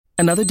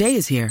Another day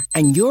is here,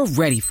 and you're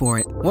ready for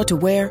it. What to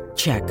wear?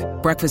 Check.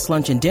 Breakfast,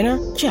 lunch, and dinner?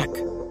 Check.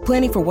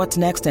 Planning for what's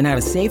next and how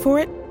to save for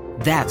it?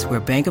 That's where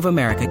Bank of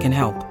America can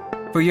help.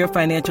 For your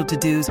financial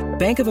to-dos,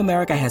 Bank of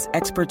America has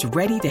experts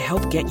ready to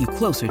help get you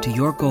closer to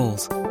your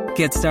goals.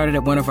 Get started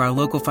at one of our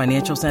local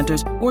financial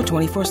centers or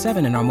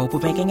 24/7 in our mobile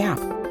banking app.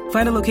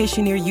 Find a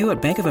location near you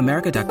at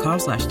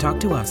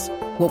bankofamerica.com/talktous.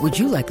 What would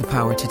you like the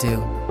power to do?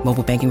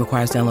 Mobile banking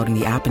requires downloading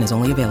the app and is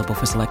only available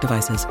for select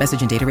devices.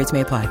 Message and data rates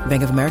may apply.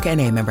 Bank of America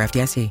N.A., member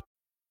FDIC.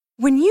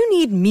 When you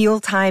need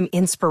mealtime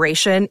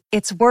inspiration,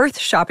 it's worth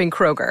shopping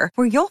Kroger,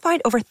 where you'll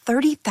find over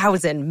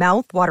 30,000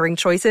 mouth-watering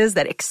choices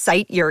that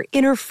excite your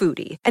inner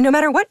foodie. And no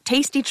matter what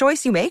tasty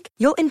choice you make,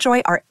 you'll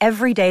enjoy our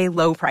everyday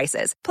low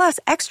prices, plus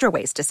extra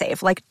ways to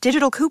save, like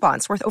digital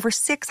coupons worth over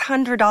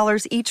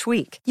 $600 each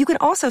week. You can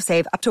also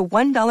save up to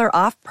 $1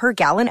 off per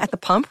gallon at the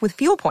pump with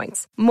fuel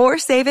points. More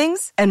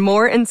savings and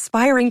more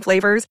inspiring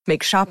flavors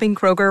make shopping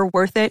Kroger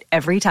worth it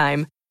every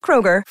time.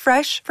 Kroger,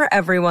 fresh for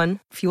everyone.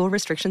 Fuel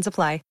restrictions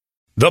apply.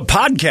 The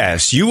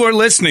podcast you are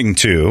listening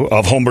to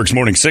of Holmberg's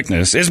Morning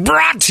Sickness is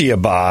brought to you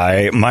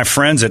by my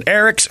friends at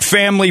Eric's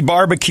Family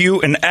Barbecue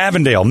in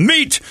Avondale.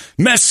 Meet,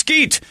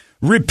 mesquite,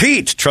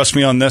 repeat. Trust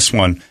me on this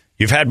one.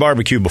 You've had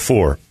barbecue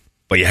before,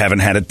 but you haven't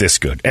had it this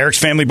good. Eric's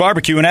Family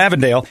Barbecue in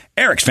Avondale,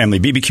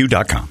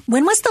 ericsfamilybbq.com.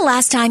 When was the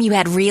last time you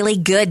had really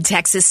good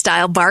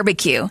Texas-style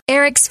barbecue?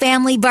 Eric's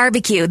Family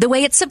Barbecue, the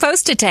way it's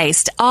supposed to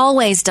taste.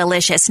 Always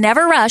delicious,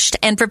 never rushed,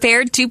 and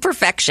prepared to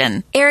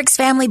perfection. Eric's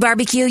Family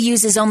Barbecue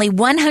uses only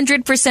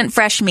 100%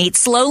 fresh meat,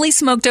 slowly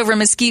smoked over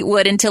mesquite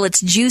wood until it's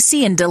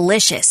juicy and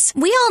delicious.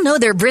 We all know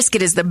their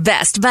brisket is the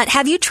best, but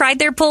have you tried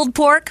their pulled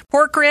pork,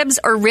 pork ribs,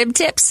 or rib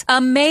tips?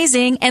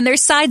 Amazing, and their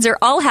sides are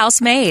all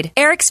house-made.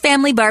 Eric's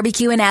Family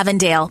Barbecue in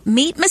Avondale.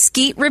 Meet,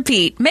 mesquite,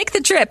 repeat. Make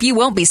the trip. You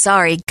won't be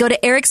sorry. Go to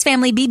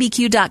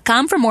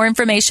ericsfamilybbq.com for more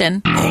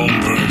information.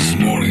 Holmberg's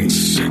Morning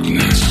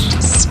Sickness.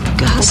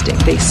 Disgusting.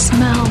 They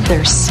smell.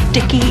 They're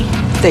sticky.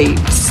 They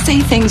say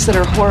things that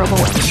are horrible.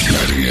 98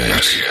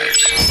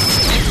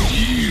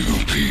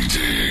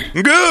 UPD.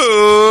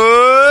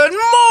 Good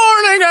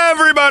morning,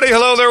 everybody.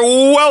 Hello there.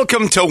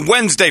 Welcome to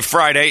Wednesday,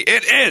 Friday.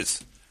 It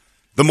is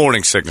the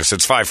Morning Sickness.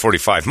 It's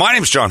 5:45. My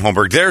name's John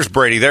Holmberg. There's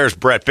Brady. There's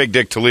Brett, Big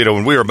Dick Toledo,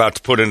 and we are about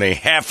to put in a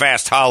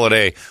half-assed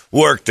holiday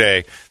work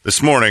day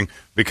this morning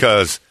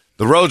because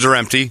the roads are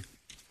empty.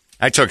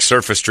 I took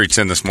surface streets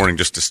in this morning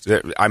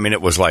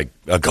it was like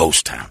a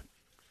ghost town.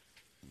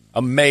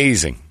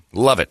 Amazing.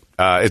 Love it.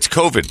 It's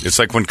COVID. It's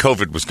like when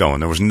COVID was going.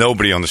 There was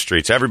nobody on the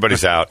streets.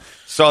 Everybody's out.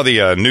 Saw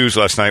the news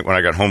last night when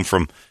I got home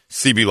from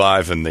CB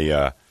Live and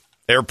the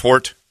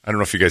airport. I don't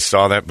know if you guys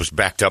saw that. It was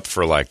backed up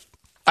for like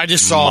I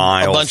just saw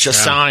miles. A bunch of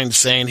signs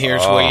saying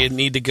here's where you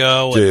need to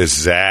go.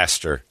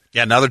 Disaster.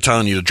 Yeah, now they're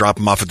telling you to drop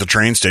them off at the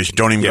train station.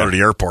 Don't even go to the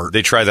airport.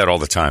 They try that all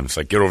the time. It's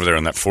like, get over there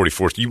on that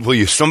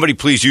 44th. Somebody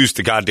please use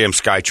the goddamn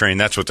SkyTrain.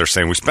 That's what they're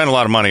saying. We spent a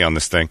lot of money on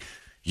this thing.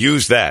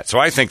 Use that. So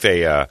I think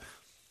they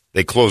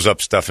close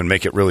up stuff and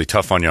make it really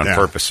tough on you on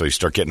purpose so you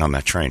start getting on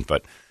that train.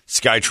 But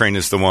SkyTrain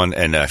is the one.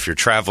 And if you're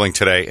traveling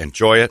today,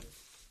 enjoy it.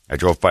 I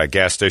drove by a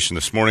gas station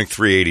this morning,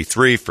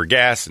 $3.83 for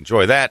gas.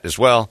 Enjoy that as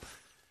well.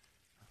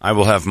 I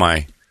will have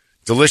my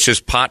delicious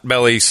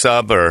potbelly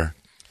sub or...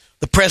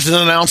 The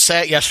president announced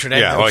that yesterday.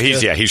 Yeah, well,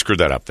 he screwed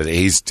that up.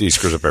 He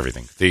screws up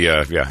everything. He's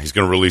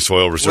going to release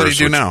oil reserves. What did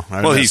he do now?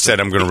 He said,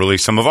 I'm going to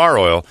release some of our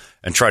oil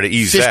and try to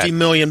ease 50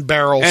 million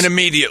barrels. And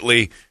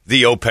immediately,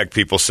 the OPEC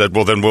people said,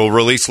 well, then we'll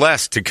release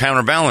less to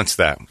counterbalance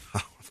that.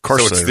 Of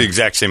course. So it's the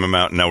exact same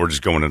amount, and now we're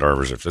just going into our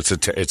reserves.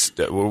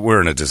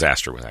 We're in a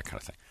disaster with that kind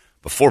of thing.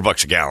 But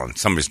 $4 a gallon,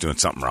 somebody's doing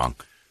something wrong.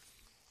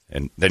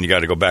 And then you got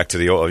to go back to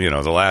the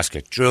last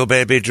guy. Drill,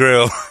 baby,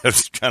 drill.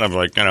 It's kind of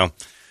like,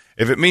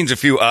 if it means a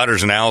few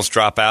otters and owls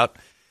drop out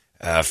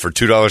for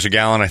 $2 a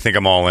gallon, I think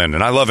I'm all in.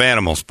 And I love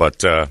animals,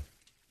 but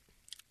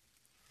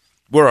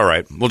we're all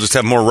right. We'll just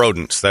have more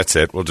rodents. That's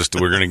it. We're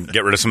going to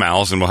get rid of some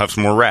owls and we'll have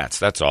some more rats.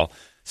 That's all.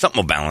 Something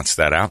will balance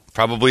that out.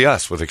 Probably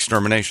us with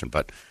extermination.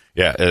 But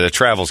yeah, the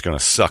travel's going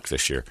to suck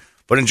this year.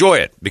 But enjoy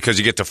it because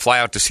you get to fly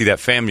out to see that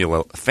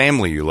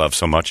family you love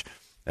so much.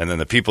 And then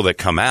the people that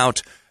come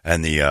out.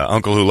 And the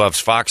uncle who loves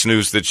Fox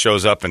News that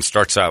shows up and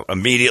starts out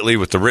immediately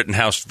with the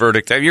Rittenhouse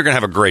verdict. You're going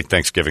to have a great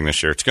Thanksgiving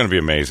this year. It's going to be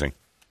amazing.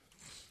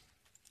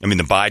 I mean,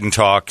 the Biden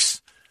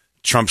talks,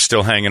 Trump's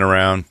still hanging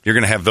around. You're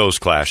going to have those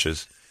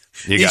clashes.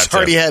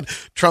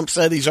 Trump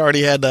said he's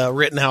already had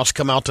Rittenhouse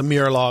come out to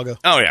Mar-a-Lago.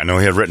 Oh, yeah. No,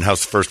 he had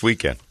Rittenhouse the first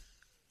weekend.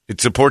 It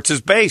supports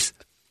his base.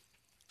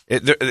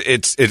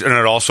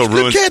 It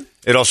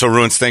also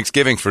ruins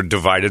Thanksgiving for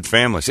divided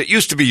families. It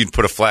used to be you'd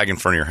put a flag in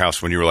front of your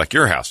house when you were like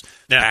your house.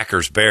 Yeah.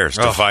 Packers, Bears,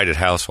 divided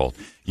household.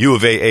 U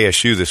of A,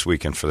 ASU this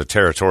weekend for the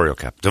Territorial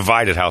Cup.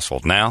 Divided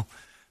household. Now,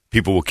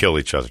 people will kill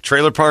each other.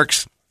 Trailer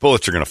parks,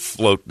 bullets are going to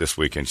float this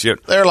weekend.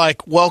 They're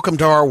like, welcome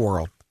to our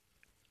world.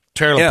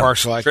 Trailer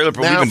parks are like, now we've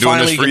been doing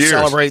finally this for you can years.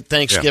 Celebrate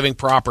Thanksgiving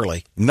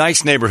properly.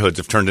 Nice neighborhoods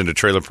have turned into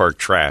trailer park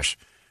trash.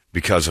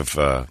 Because of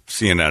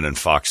CNN and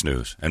Fox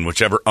News and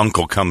whichever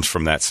uncle comes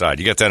from that side.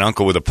 You got that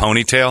uncle with a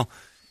ponytail.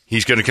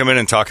 He's going to come in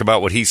and talk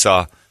about what he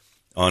saw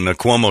on the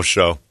Cuomo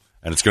show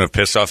and it's going to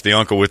piss off the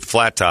uncle with the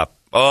flat top.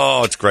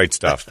 Oh, it's great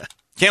stuff.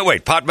 Can't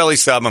wait. Potbelly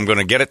sub. I'm going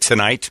to get it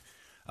tonight.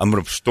 I'm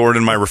going to store it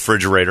in my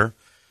refrigerator.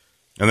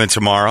 And then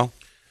tomorrow,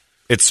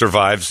 it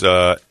survives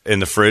in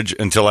the fridge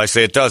until I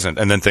say it doesn't.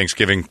 And then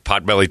Thanksgiving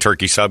Potbelly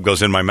turkey sub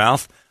goes in my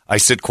mouth. I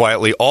sit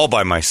quietly all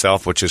by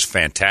myself, which is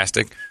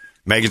fantastic.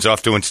 Megan's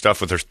off doing stuff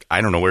with her.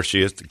 I don't know where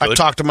she is. Good? I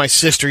talked to my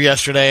sister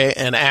yesterday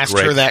and asked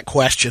her that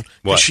question.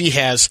 What? She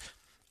has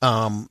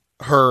her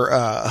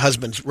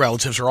husband's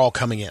relatives are all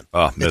coming in.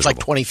 Oh, it's miserable. like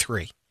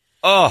 23.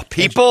 Oh,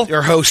 people?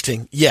 They're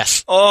hosting.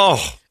 Yes.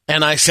 Oh.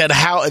 And I said,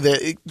 how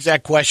the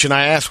exact question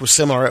I asked was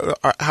similar.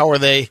 How are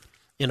they,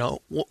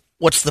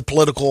 what's the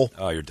political?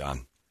 Oh, you're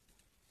done.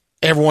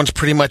 Everyone's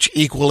pretty much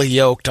equally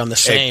yoked on the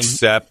same.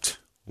 Except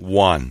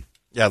one.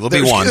 Yeah, there'll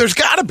be one. There's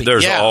got to be.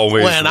 There's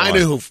always one. one. I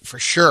knew for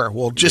sure.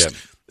 Well,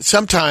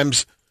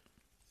 sometimes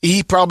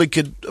he probably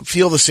could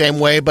feel the same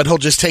way, but he'll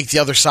just take the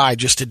other side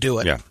just to do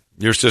it. Yeah.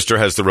 Your sister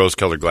has the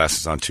rose-colored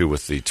glasses on, too,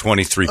 with the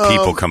 23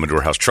 people coming to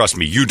her house. Trust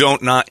me, you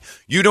don't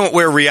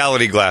wear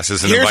reality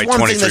glasses and invite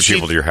 23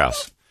 people to your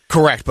house.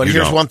 Correct, but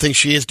here's don't. one thing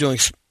she is doing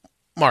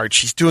smart.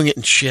 She's doing it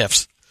in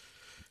shifts.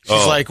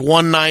 She's like,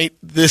 one night,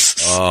 this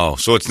so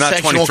it's not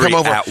section will 23 come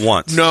over. at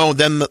once. No,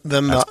 then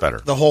That's better.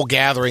 the whole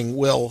gathering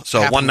will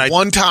happen one night,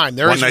 one time.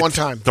 There is one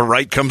time. The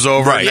right comes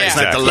over. Right, Next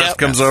night the exactly. left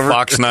comes over.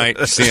 Fox night,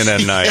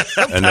 CNN night,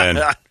 and then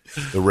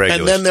the regulars.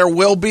 And then there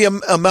will be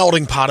a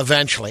melting pot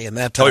eventually. And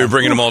that Oh, you're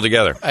bringing them all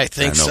together? I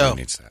think so.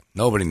 Nobody needs that.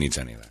 Nobody needs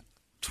any of that.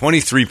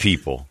 23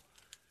 people.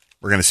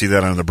 We're going to see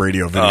that on the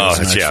Bradio videos.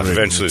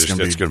 Eventually it's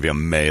going to be a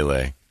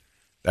melee.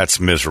 That's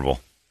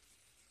miserable.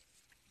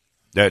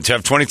 To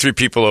have 23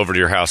 people over to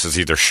your house is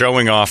either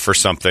showing off for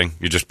something,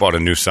 you just bought a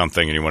new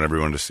something and you want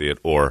everyone to see it,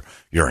 or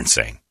you're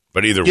insane.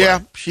 But either way.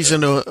 Yeah, she's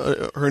in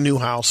her new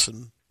house.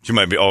 And She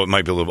might be. Oh, it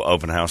might be a little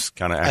open house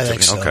kind of activity.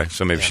 think so. Okay,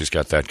 so maybe she's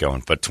got that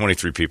going. But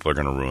 23 people are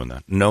going to ruin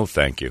that. No,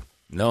 thank you.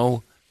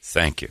 No,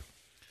 thank you.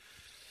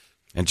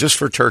 And just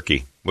for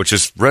turkey, which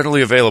is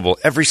readily available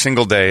every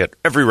single day at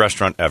every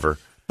restaurant ever.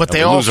 But and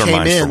they we all lose our came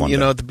minds for in, one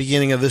day. at the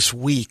beginning of this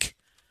week.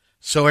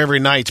 So every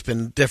night's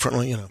been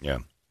differently, Yeah,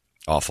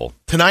 awful.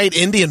 Tonight,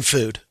 Indian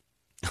food.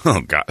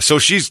 Oh God! So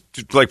she's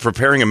like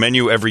preparing a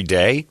menu every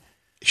day.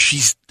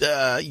 She's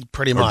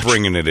pretty Or much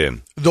bringing it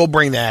in. They'll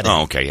bring that in.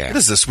 Oh, okay, yeah. What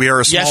is this? We are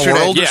a small Yesterday-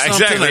 world or Yeah,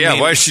 something? exactly. I mean,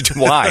 Why is she?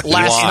 Why? Last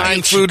Why?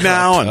 night she food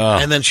now, cooked,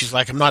 and- and then she's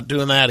like, "I'm not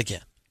doing that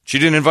again." She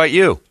didn't invite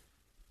you.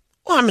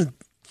 Well, I'm in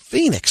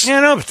Phoenix.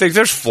 Yeah, no, but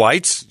there's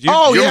flights. Yeah,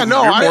 no, you're more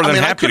I than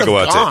mean, I happy to could've go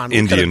out gone. to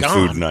We could've Indian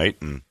food gone. night.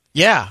 And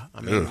Yeah,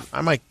 I mean,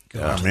 I might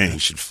go. you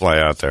should fly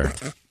out there.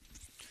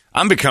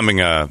 I'm becoming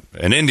an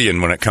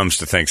Indian when it comes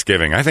to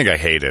Thanksgiving. I think I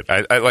hate it.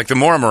 I like the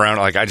more I'm around.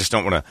 Like I just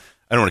don't want to.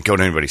 I don't want to go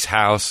to anybody's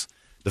house.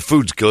 The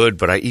food's good,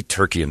 but I eat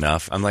turkey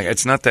enough. I'm like,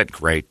 it's not that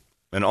great.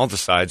 And all the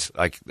sides,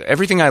 like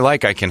everything I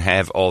like, I can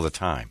have all the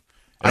time.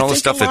 And all the think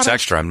stuff a that's lot of-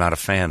 extra, I'm not a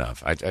fan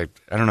of. I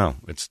don't know.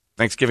 It's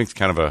Thanksgiving's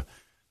kind of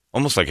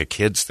almost like a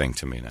kid's thing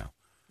to me now.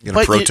 You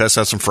going to But protest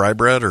have some fry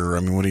bread? Or,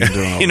 what are you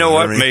doing? You know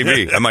what? I mean-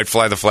 Maybe I might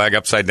fly the flag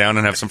upside down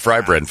and have some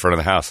fry bread in front of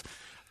the house.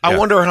 I Yeah.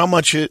 wonder how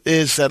much it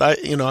is that I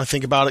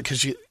think about it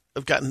because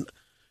I've gotten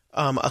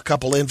a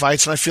couple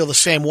invites and I feel the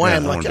same way. Yeah,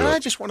 I'm I like, wanna do it. I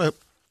just want to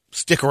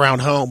stick around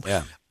home.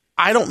 Yeah.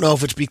 I don't know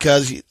if it's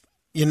because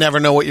you never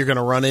know what you're going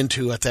to run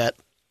into at that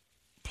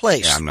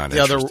place. Yeah, I'm not the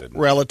other interested.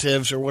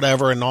 relatives or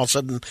whatever, and all of a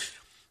sudden,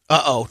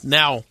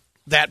 now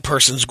that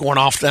person's going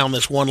off down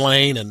this one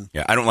lane, and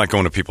Yeah, I don't like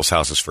going to people's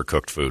houses for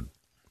cooked food.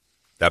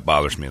 That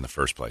bothers me in the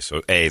first place.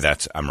 So,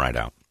 I'm right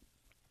out.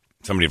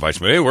 Somebody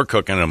invites me, hey, we're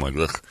cooking. And I'm like,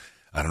 ugh,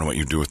 I don't know what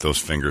you do with those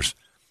fingers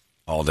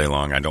all day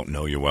long. I don't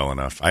know you well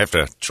enough. I have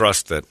to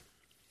trust that,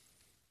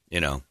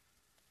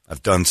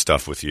 I've done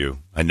stuff with you.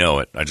 I know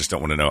it. I just don't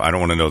want to know. I don't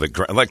want to know that.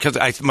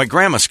 Because my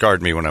grandma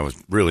scarred me when I was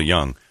really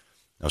young.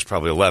 I was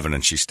probably 11,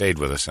 and she stayed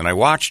with us. And I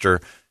watched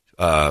her.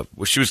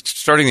 She was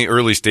starting the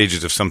early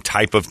stages of some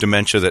type of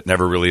dementia that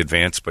never really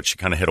advanced, but she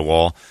kind of hit a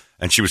wall.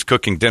 And she was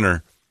cooking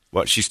dinner.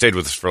 Well, she stayed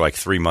with us for like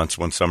 3 months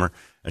one summer,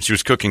 and she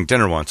was cooking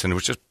dinner once, and it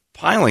was just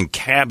piling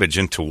cabbage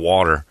into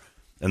water,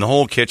 and the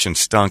whole kitchen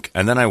stunk.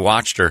 And then I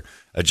watched her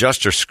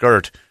adjust her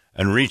skirt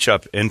and reach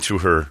up into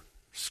her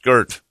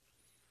skirt,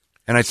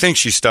 and I think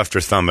she stuffed her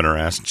thumb in her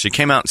ass. She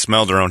came out and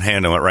smelled her own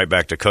hand and went right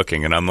back to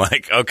cooking. And I'm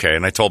like, okay.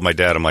 And I told my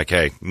dad, I'm like,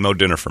 hey, no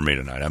dinner for me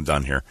tonight. I'm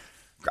done here.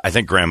 I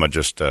think Grandma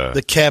just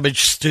the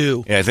cabbage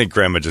stew. Yeah, I think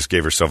Grandma just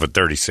gave herself a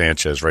dirty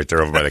Sanchez right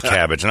there over by the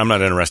cabbage. And I'm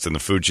not interested in the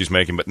food she's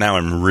making, but now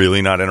I'm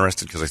really not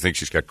interested because I think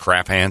she's got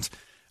crap hands.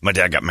 My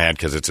dad got mad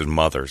because it's his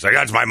mother's. Like,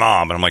 that's my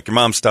mom. And I'm like, your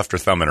mom stuffed her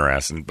thumb in her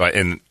ass in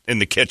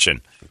the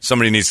kitchen.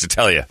 Somebody needs to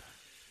tell you.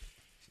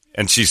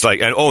 And she's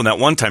like, and that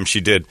one time she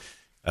did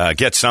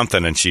get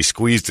something, and she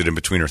squeezed it in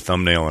between her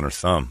thumbnail and her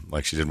thumb.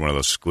 Like she did one of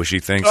those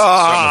squishy things. Something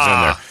was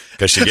in there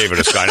because she gave it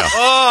a squish.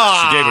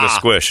 She gave it a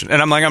squish.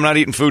 And I'm like, I'm not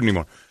eating food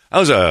anymore. I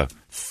was a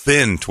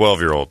thin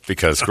 12-year-old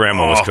because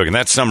Grandma was cooking.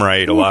 That summer I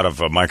ate a lot of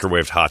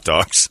microwaved hot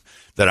dogs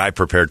that I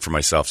prepared for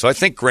myself. So I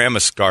think Grandma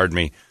scarred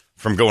me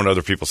from going to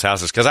other people's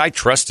houses because I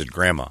trusted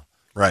Grandma.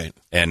 Right.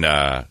 And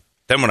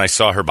then when I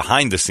saw her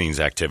behind-the-scenes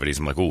activities,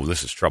 I'm like, ooh,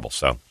 this is trouble.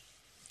 So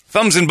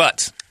Thumbs and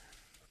butts.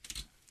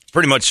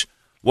 Pretty much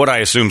what I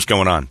assume's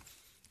going on.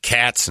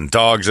 Cats and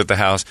dogs at the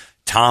house.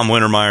 Tom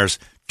Wintermeyer's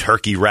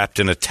turkey wrapped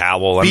in a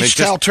towel. Beach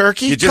towel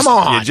turkey? Come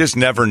on. You just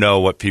never know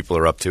what people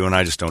are up to, and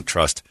I just don't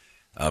trust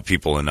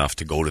people enough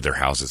to go to their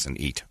houses and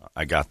eat.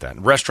 I got that.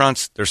 In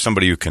restaurants, there's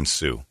somebody you can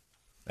sue.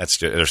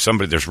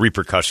 There's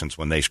repercussions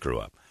when they screw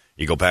up.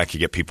 You go back, you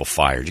get people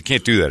fired. You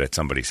can't do that at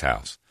somebody's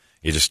house.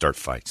 You just start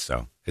fights.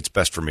 So it's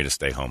best for me to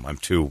stay home. I'm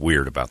too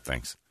weird about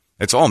things.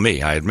 It's all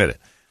me, I admit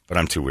it, but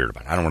I'm too weird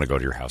about it. I don't want to go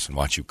to your house and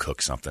watch you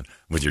cook something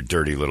with your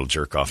dirty little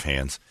jerk-off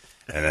hands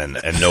and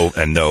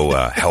no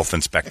health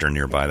inspector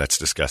nearby. That's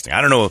disgusting.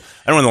 I don't know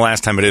when the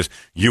last time it is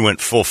you went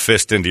full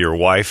fist into your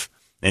wife.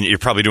 And you're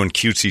probably doing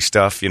cutesy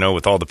stuff,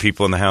 with all the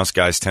people in the house.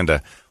 Guys tend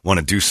to want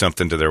to do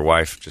something to their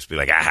wife. Just be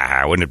like,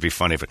 wouldn't it be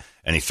funny if it...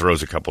 And he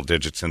throws a couple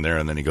digits in there,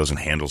 and then he goes and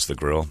handles the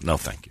grill. No,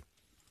 thank you.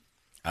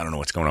 I don't know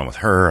what's going on with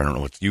her. I don't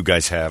know what you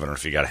guys have. I don't know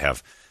if you got to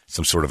have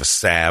some sort of a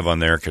salve on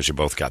there because you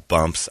both got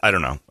bumps. I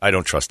don't know. I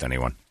don't trust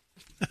anyone.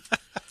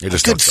 You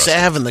just good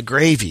salve in the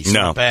gravy's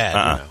not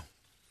bad.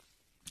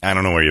 I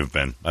don't know where you've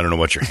been. I don't know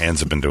what your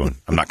hands have been doing.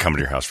 I'm not coming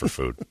to your house for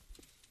food.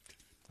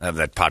 Have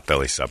that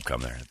Potbelly sub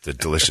come there. The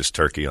delicious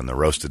turkey on the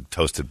roasted,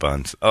 toasted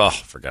buns. Oh,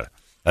 forgot it.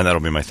 And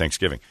that'll be my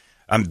Thanksgiving.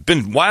 I've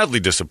been wildly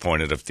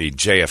disappointed of the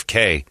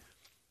JFK,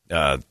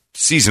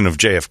 season of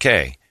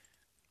JFK.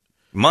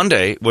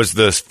 Monday was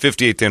the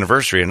 58th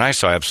anniversary, and I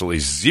saw absolutely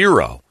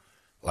zero,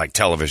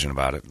 television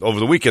about it. Over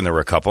the weekend, there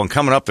were a couple, and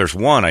coming up, there's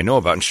one I know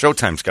about, and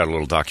Showtime's got a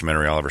little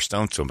documentary, Oliver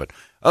Stone, to him. But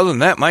other than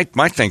that,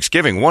 my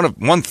Thanksgiving, one of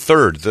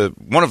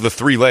the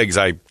three legs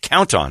I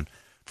count on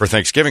for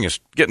Thanksgiving is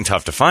getting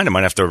tough to find. I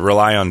might have to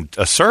rely on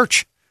a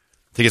search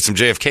to get some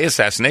JFK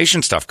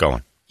assassination stuff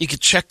going. You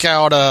could check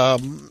out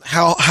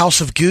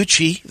House of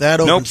Gucci.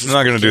 Nope, I'm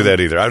not going to do that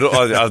either.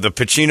 The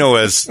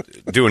Pacino as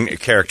doing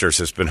characters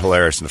has been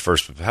hilarious in the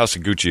first. House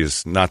of Gucci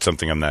is not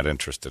something I'm that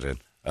interested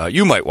in.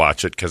 You might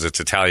watch it because it's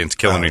Italians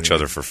killing each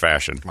other for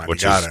fashion,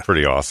 which is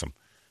pretty awesome.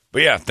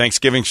 But yeah,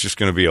 Thanksgiving's just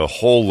going to be a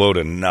whole load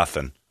of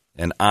nothing,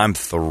 and I'm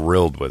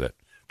thrilled with it.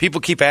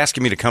 People keep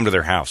asking me to come to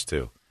their house,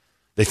 too.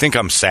 They think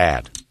I'm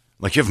sad.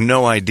 You have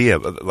no idea.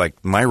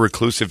 My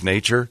reclusive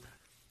nature,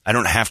 I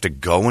don't have to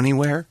go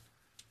anywhere.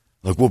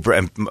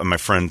 My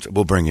friend,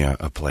 we'll bring you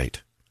a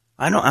plate.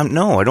 I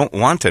don't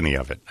want any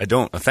of it. I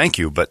don't. Thank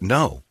you, but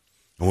no.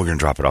 And we're going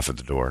to drop it off at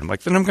the door. I'm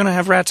like, then I'm going to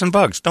have rats and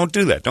bugs. Don't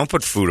do that. Don't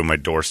put food on my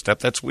doorstep.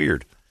 That's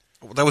weird.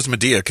 Well, that was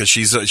Medea because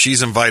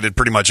she's invited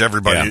pretty much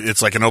everybody. Yeah.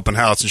 It's like an open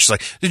house, and she's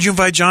like, "Did you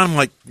invite John?" I'm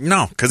like,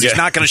 "No," because he's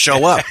not going to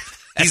show up.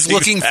 He's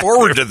looking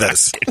forward to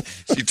this.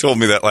 She told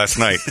me that last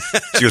night.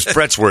 She goes,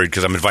 Brett's worried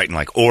because I'm inviting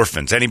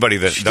orphans, anybody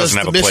that doesn't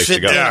have a place to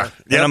go. Yeah.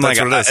 And I'm like,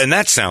 and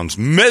that sounds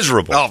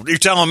miserable. Oh, you're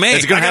telling me.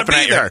 It's going to happen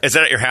is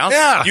that at your house?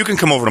 Yeah. You can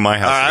come over to my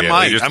house. I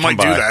might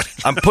do that.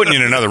 I'm putting you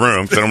in another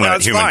room because I don't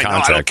want human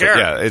contact. I don't care.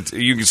 Yeah,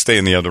 you can stay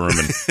in the other room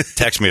and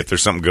text me if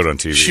there's something good on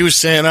TV. She was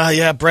saying,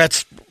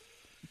 Brett's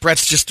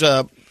just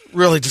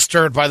really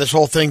disturbed by this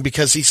whole thing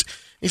because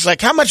He's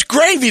like, how much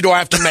gravy do I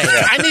have to make?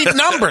 I need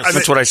numbers.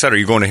 That's what I said. Are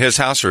you going to his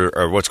house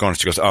or what's going on?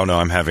 She goes, oh, no,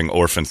 I'm having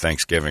orphan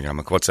Thanksgiving. I'm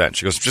like, what's that?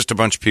 She goes, just a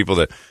bunch of people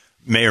that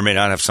may or may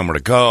not have somewhere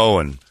to go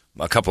and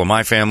a couple of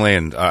my family,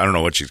 and I don't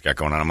know what she's got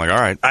going on. I'm like, all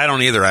right. I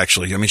don't either,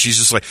 actually. I mean, she's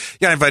just like,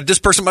 yeah, I invited this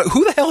person, but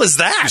who the hell is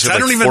that? She said, I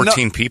don't even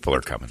 14 know. people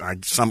are coming.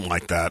 Something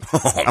like that.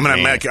 Oh, I'm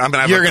going to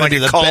have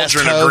a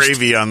cauldron of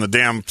gravy on the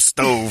damn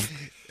stove.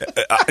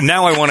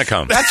 Now I want to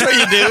come. That's what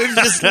you do.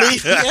 Just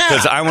leave.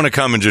 Because I want to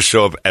come and just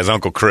show up as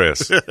Uncle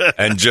Chris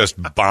and just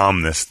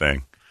bomb this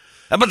thing.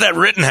 How about that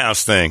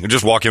Rittenhouse thing?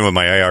 Just walk in with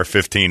my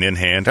AR-15 in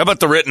hand. How about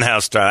the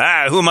Rittenhouse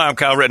style? Who am I? I'm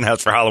Kyle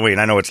Rittenhouse for Halloween.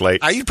 I know it's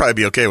late. You'd probably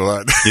be okay with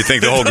that. You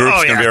think the whole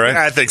group's going to be all right?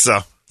 I think so.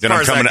 Then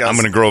I'm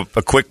going to grow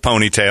a quick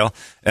ponytail,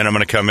 and I'm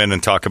going to come in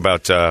and talk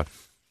about,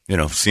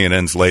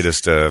 CNN's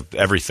latest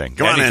everything.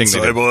 Come on in,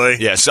 soy boy.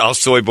 Yes, I'll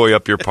soy boy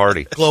up your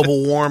party.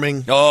 Global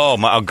warming. Oh,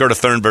 I'll Greta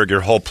Thunberg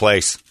your whole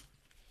place.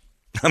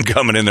 I'm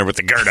coming in there with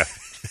the Gerda.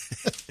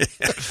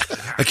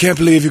 I can't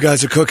believe you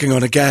guys are cooking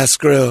on a gas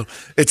grill.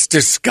 It's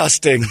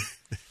disgusting.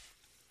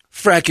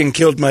 Fracking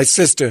killed my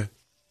sister.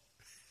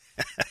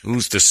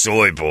 Who's the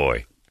soy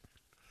boy?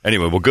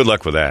 Anyway, well, good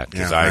luck with that.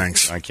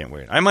 Thanks. I can't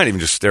wait. I might even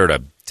just stare at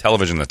a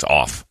television that's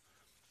off.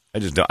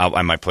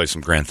 I might play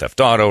some Grand Theft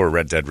Auto or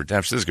Red Dead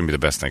Redemption. This is going to be the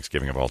best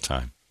Thanksgiving of all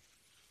time.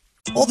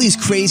 All these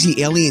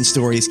crazy alien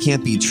stories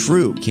can't be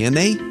true, can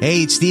they?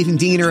 Hey, it's Stephen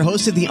Diener,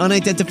 host of the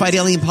Unidentified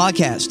Alien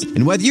Podcast.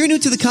 And whether you're new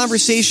to the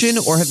conversation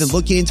or have been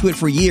looking into it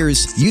for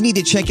years, you need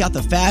to check out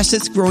the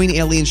fastest growing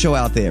alien show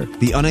out there,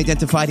 the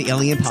Unidentified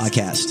Alien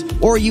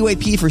Podcast, or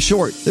UAP for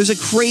short. There's a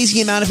crazy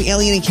amount of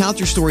alien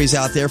encounter stories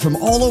out there from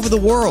all over the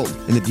world.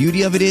 And the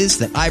beauty of it is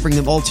that I bring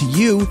them all to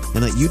you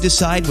and let you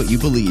decide what you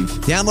believe.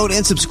 Download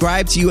and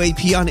subscribe to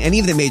UAP on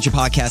any of the major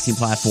podcasting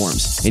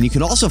platforms. And you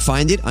can also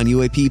find it on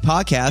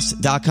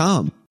UAPpodcast.com.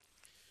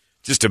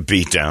 Just a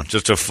beatdown,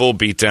 just a full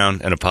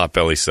beatdown and a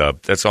Potbelly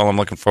sub. That's all I'm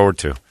looking forward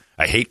to.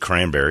 I hate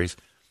cranberries.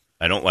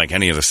 I don't like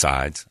any of the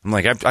sides. I'm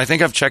like, I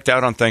think I've checked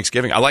out on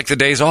Thanksgiving. I like the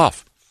days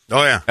off.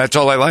 Oh, yeah. That's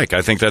all I like.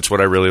 I think that's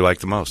what I really like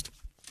the most.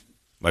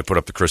 Might put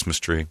up the Christmas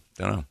tree.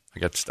 Don't know.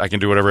 I can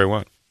do whatever I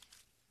want.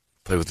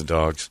 Play with the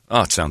dogs.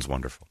 Oh, it sounds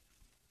wonderful.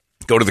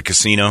 Go to the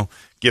casino.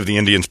 Give the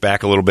Indians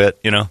back a little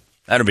bit.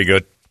 That'd be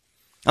good.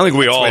 I think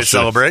we all should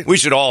celebrate. We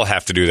should all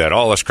have to do that.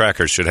 All us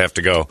crackers should have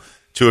to go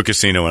to a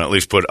casino and at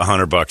least put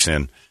 $100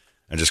 in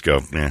and just go.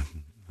 Yeah,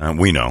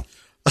 we know.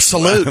 A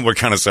salute. We're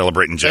kind of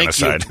celebrating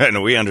genocide.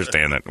 And we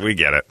understand it. We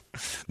get it.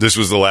 This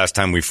was the last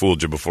time we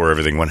fooled you before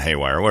everything went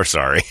haywire. We're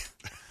sorry.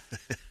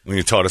 When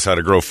you taught us how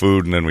to grow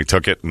food and then we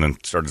took it and then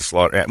started to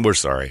slaughter. We're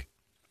sorry.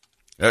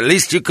 At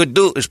least you could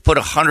do is put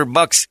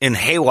 $100 in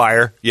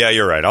haywire. Yeah,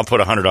 you're right. I'll put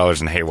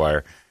 $100 in haywire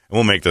and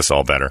we'll make this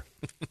all better.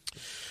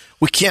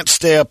 We can't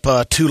stay up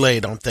too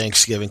late on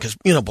Thanksgiving because,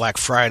 Black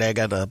Friday, I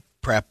got to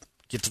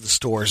get to the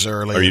stores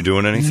early. Are you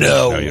doing anything?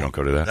 No, you don't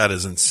go to that? That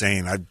is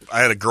insane.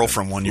 I had a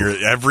girlfriend one year.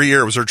 Every year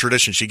it was her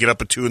tradition. She'd get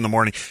up at 2 in the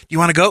morning. Do you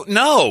want to go?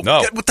 No.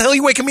 What the hell are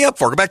you waking me up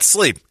for? Go back to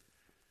sleep.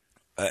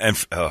 I'm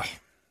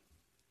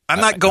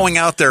not going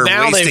out there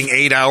wasting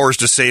 8 hours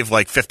to save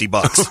like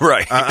 $50.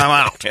 Right.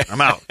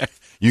 I'm out.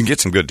 You can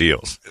get some good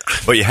deals,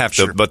 but you have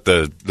to. Sure. But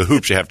the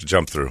hoops you have to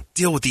jump through.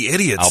 Deal with the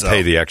idiots. I'll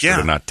pay the extra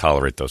to not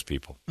tolerate those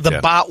people. The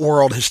bot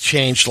world has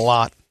changed a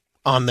lot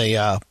on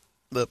the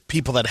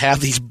people that have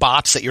these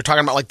bots that you're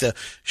talking about, like the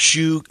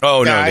shoe.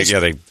 Oh guys no,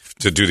 they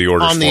to do the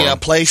orders on the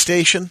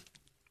PlayStation.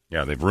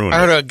 Yeah, they've ruined. I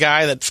heard it. a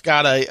guy that's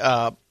got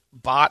a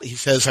bot. He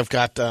says, "I've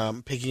got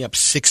picking up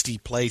 60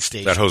 PlayStations."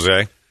 Is that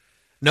Jose?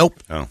 Nope.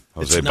 Oh,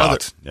 Jose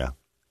bots. Yeah.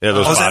 Yeah,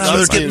 those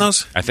bots. Getting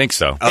those? I think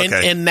so.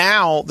 Okay. And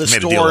now the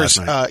stores,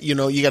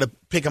 you got to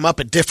pick them up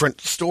at different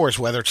stores,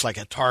 whether it's like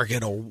a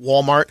Target or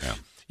Walmart. Yeah.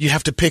 You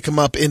have to pick them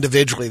up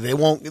individually. They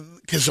won't,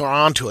 because they're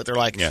onto it. They're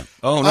like,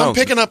 oh, no. I'm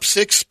picking up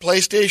 6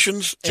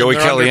 PlayStations. Joey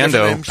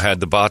Caliendo had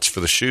the bots for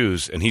the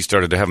shoes, and he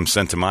started to have them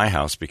sent to my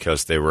house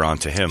because they were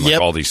onto him. Like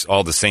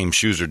all the same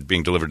shoes are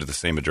being delivered to the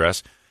same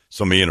address.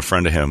 So me and a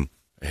friend of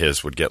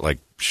his would get like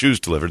shoes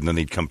delivered, and then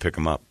he'd come pick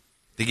them up.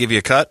 Did he give you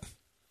a cut?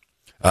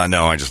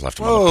 No, I just left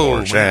him on the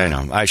porch.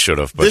 I should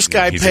have. This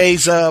guy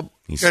pays. You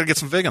got to get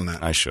some vig on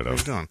that. I should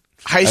have.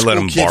 High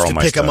school kids to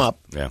pick them up.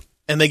 Yeah.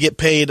 And they get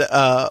paid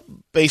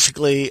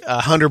basically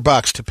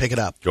 $100 to pick it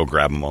up. Go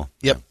grab them all.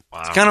 Yep. Yeah.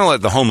 Wow. It's kind of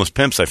like the homeless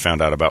pimps I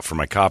found out about from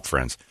my cop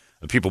friends.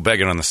 The people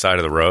begging on the side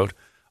of the road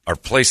are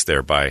placed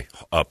there by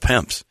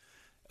pimps,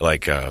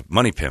 like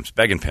money pimps,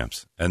 begging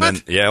pimps. And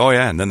then,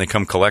 and then they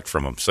come collect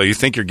from them. So you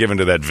think you're giving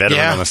to that veteran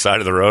on the side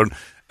of the road,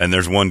 and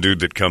there's one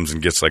dude that comes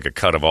and gets like a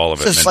cut of all of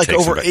it. So it's like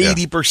over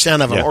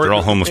 80% of them. Or they're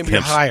all homeless maybe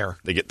pimps. Higher.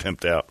 They get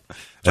pimped out.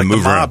 And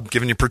move around.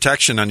 Giving you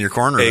protection on your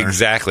corner.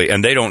 Exactly.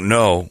 And they don't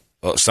know.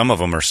 Some of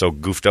them are so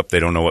goofed up they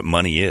don't know what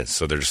money is.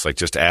 So they're just like,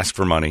 just ask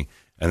for money,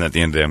 and at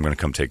the end of the day, I'm going to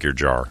come take your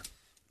jar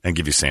and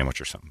give you a sandwich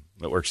or something.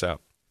 That works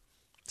out.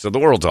 So the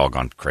world's all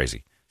gone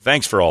crazy.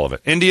 Thanks for all of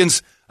it.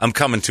 Indians, I'm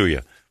coming to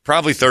you.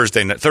 Probably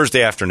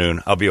Thursday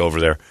afternoon, I'll be over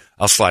there.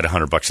 I'll slide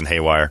 $100 in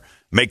haywire.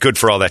 Make good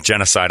for all that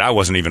genocide I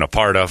wasn't even a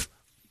part of.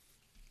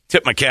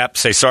 Tip my cap,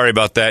 say sorry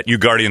about that. You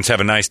Guardians have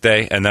a nice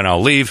day, and then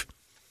I'll leave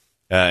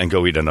and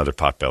go eat another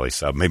Potbelly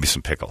sub, maybe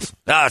some pickles.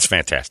 It's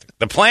fantastic.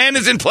 The plan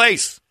is in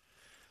place.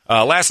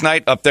 Last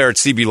night up there at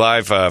CB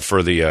Live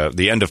for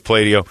the end of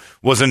Palladio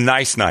was a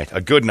nice night, a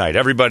good night.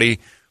 Everybody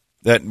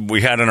that we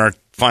had in our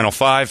Final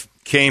Five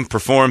came,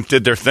 performed,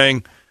 did their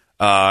thing.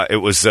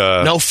 It was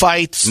no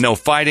fights, no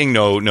fighting,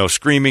 no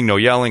screaming, no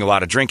yelling, a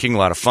lot of drinking, a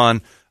lot of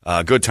fun.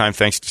 Good time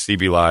thanks to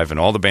CB Live and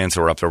all the bands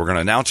that were up there. We're going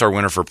to announce our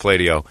winner for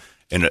Palladio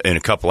in a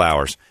couple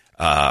hours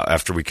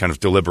after we kind of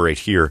deliberate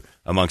here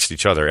amongst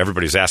each other.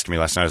 Everybody's asking me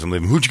last night as I'm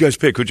leaving, who'd you guys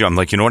pick? I'm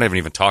like, you know what? I haven't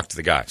even talked to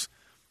the guys.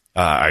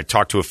 I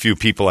talked to a few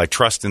people I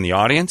trust in the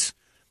audience.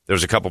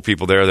 There's a couple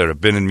people there that have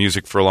been in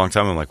music for a long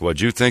time. I'm like,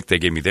 what'd you think? They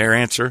gave me their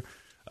answer.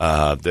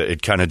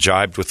 It kind of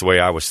jibed with the way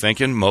I was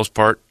thinking. Most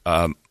part,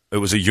 it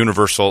was a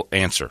universal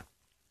answer.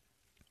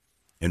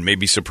 It may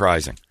be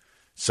surprising.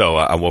 So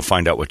I will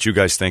find out what you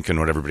guys think and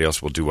what everybody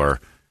else will do our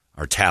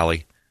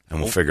tally. And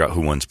we'll figure out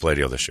who wins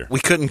Palladio this year. We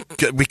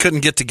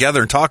couldn't get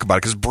together and talk about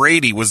it because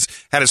Brady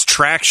had his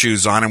track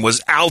shoes on and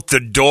was out the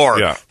door.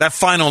 Yeah. That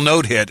final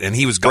note hit and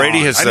he was gone. Brady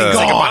has I didn't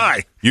say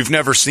goodbye. You've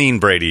never seen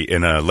Brady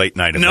in a late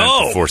night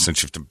event before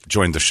since you've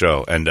joined the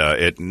show. And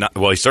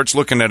he starts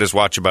looking at his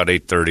watch about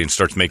 8:30 and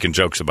starts making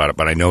jokes about it,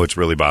 but I know it's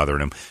really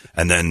bothering him.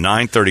 And then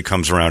 9:30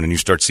 comes around and you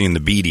start seeing the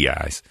beady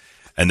eyes.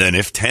 And then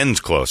if 10's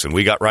close, and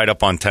we got right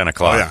up on 10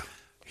 o'clock,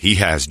 he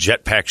has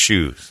jetpack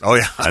shoes. Oh,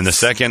 yeah. And the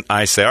second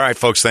I say, all right,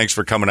 folks, thanks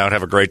for coming out.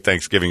 Have a great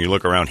Thanksgiving. You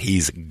look around,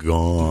 he's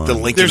gone. The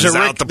Lincoln is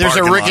out the There's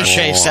a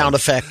ricochet lot. sound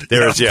effect.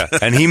 There is,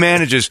 And he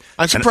manages.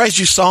 I'm surprised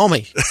you saw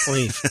me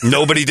leave.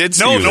 Nobody did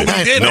see you leave.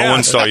 Nobody did. No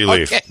one saw you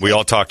leave. Okay. We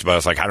all talked about it.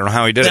 It's like, I don't know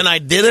how he did it. Then I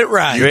did it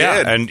right.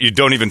 Yeah, and you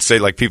don't even say,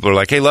 like, people are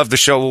like, hey, love the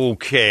show.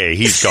 Okay,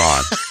 he's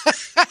gone.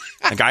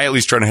 Like, I at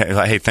least try to,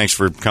 hey, thanks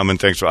for coming.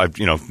 Thanks for,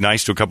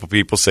 nice to a couple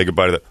people. Say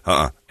goodbye to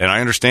the, And I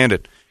understand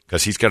it.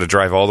 Because he's got to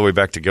drive all the way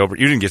back to Gilbert.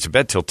 You didn't get to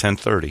bed till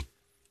 10:30.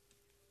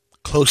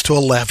 Close to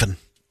 11.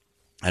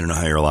 I don't know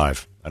how you're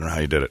alive. I don't know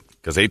how you did it.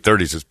 Because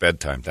 8:30 is his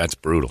bedtime. That's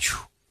brutal.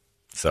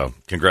 So,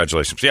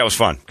 congratulations. Yeah, it was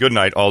fun. Good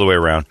night all the way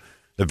around.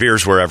 The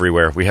beers were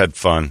everywhere. We had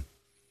fun.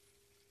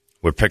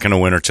 We're picking a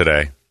winner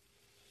today.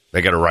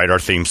 They got to write our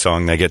theme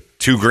song. They get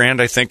 $2,000,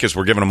 I think, as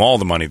we're giving them all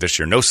the money this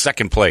year. No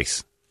second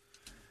place.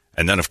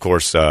 And then, of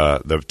course,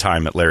 the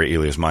time at Larry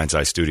Elia's Mind's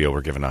Eye Studio,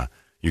 we're giving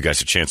you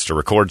guys a chance to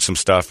record some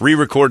stuff,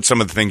 re-record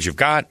some of the things you've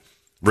got,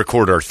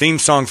 record our theme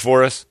song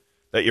for us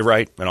that you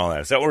write, and all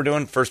that. Is that what we're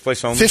doing? First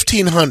place only?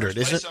 1,500,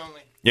 is it?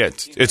 Yeah,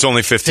 it's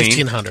only 15.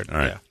 1,500. All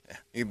right.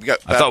 Yeah.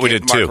 I thought we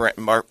did two.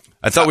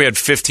 I thought we had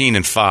 15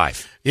 and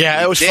 5.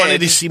 Yeah, it was funny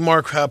to see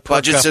Mark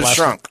budgets have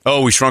shrunk.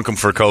 Oh, we shrunk them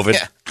for COVID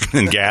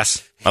and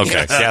gas.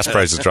 Okay, gas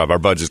prices dropped. Our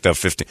budget's down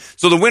 15.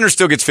 So the winner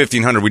still gets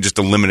 1,500. We just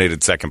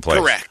eliminated second place.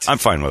 Correct. I'm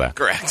fine with that.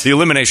 Correct. The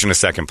elimination of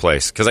second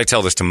place, because I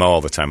tell this to Mo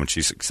all the time when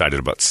she's excited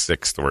about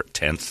 6th or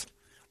 10th.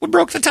 We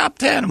broke the top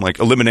 10. I'm like,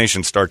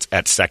 elimination starts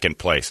at second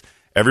place.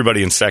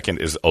 Everybody in second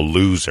is a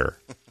loser.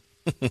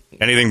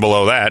 Anything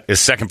below that is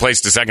second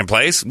place to second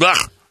place. Blah.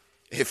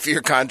 If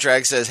your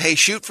contract says, hey,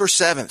 shoot for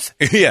 7th.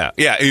 Yeah.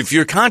 If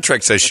your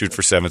contract says shoot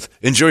for 7th,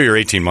 enjoy your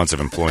 18 months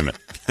of employment.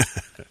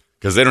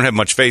 Because they don't have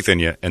much faith in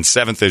you, and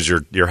 7th is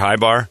your high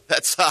bar.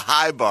 That's a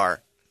high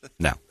bar.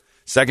 No.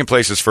 Second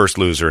place is first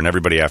loser, and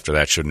everybody after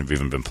that shouldn't have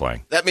even been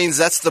playing. That means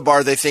that's the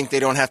bar they think they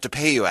don't have to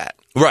pay you at.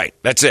 Right.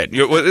 That's it.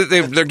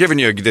 They're giving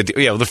you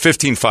the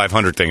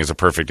 15,500 thing is a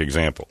perfect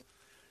example.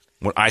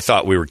 When I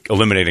thought we were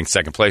eliminating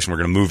second place and we're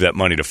going to move that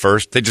money to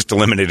first, they just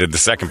eliminated the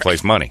second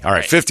place money. All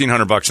right,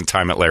 $1,500 in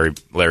time at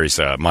Larry's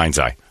Mind's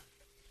Eye.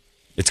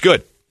 It's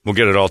good. We'll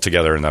get it all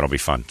together, and that'll be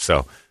fun.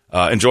 So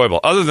enjoyable.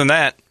 Other than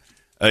that,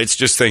 it's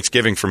just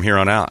Thanksgiving from here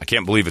on out. I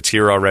can't believe it's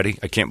here already.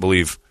 I can't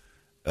believe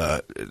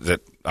that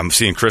I'm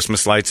seeing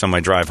Christmas lights on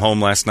my drive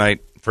home last night,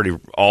 pretty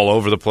all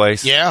over the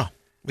place. Yeah.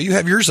 Well, you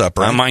have yours up,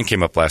 right? Mine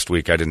came up last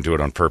week. I didn't do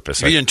it on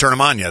purpose. You didn't turn them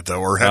on yet,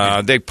 though, or have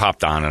you? They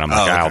popped on, and I'm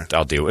like, okay.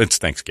 I'll do it. It's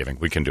Thanksgiving.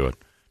 We can do it.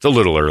 It's a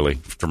little early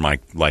for my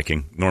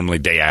liking. Normally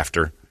day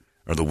after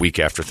or the week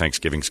after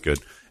Thanksgiving's good.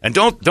 And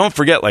don't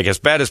forget, like as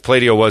bad as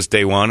Play-Doh was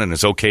day one and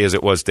as okay as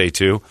it was day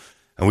two,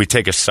 and we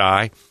take a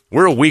sigh,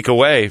 we're a week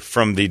away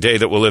from the day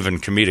that will live in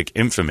comedic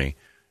infamy.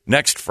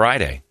 Next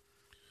Friday,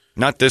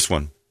 not this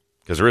one,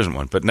 because there isn't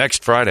one, but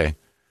next Friday,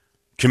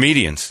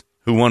 comedians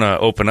who want to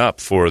open up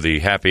for the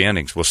happy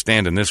endings will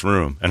stand in this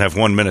room and have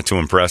 1 minute to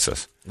impress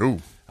us. Ooh.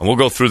 And we'll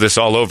go through this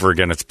all over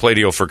again. It's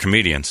Play-Doh for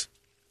comedians.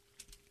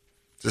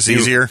 Is this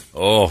easier?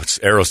 Oh, it's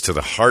arrows to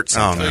the heart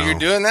sometimes. So you're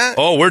doing that?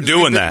 Oh, we're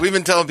doing that. We've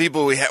been telling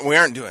people we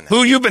aren't doing that.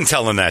 Who you been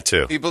telling that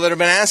to? People that have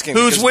been asking.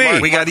 Who's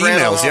we? We got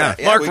emails, yeah.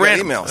 Mark we got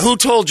Rand. emails. Who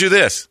told you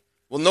this?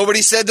 Well,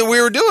 nobody said that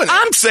we were doing it.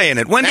 I'm saying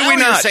it. When Now do we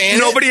you're not? saying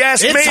Nobody it.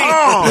 asked me.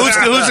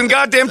 Who's in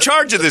goddamn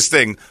charge of this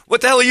thing?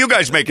 What the hell are you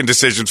guys making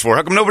decisions for?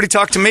 How come nobody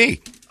talked to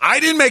me? I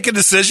didn't make a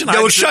decision.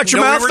 Yo, shut your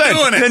mouth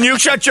then. Then you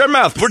shut your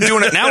mouth. We're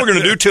doing it. Now we're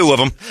going to do 2 of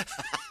them.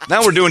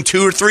 Now we're doing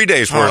 2 or 3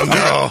 days worth.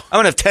 No.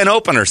 I'm going to have 10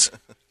 openers.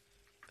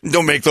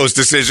 Don't make those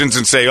decisions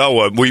and say,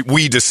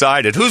 we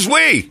decided. Who's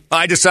we?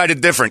 I decided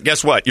different.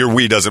 Guess what? Your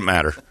we doesn't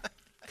matter.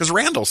 Because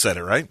Randall said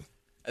it, right?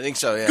 I think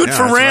so, yeah. Good for that's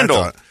what I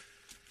Randall. thought.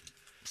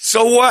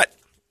 So what?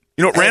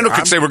 You know, Randall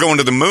could say we're going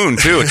to the moon,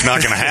 too. It's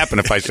not going to happen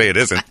if I say it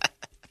isn't.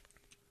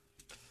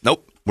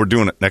 Nope. We're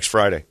doing it next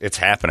Friday. It's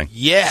happening.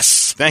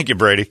 Yes. Thank you,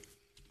 Brady.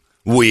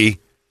 We.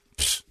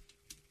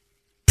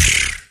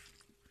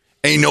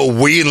 Ain't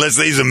no we unless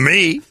there's a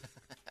me.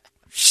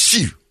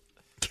 Shoot.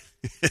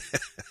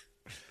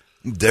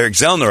 Derek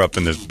Zellner up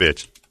in this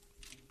bitch.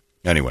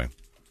 Anyway,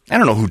 I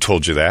don't know who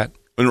told you that.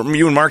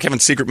 You and Mark having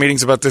secret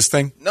meetings about this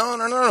thing?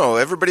 No.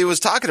 Everybody was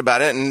talking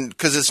about it, and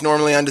because it's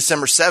normally on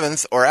December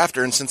 7th or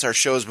after, and since our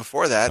show is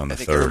before that, I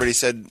think 3rd. Everybody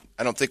said,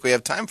 I don't think we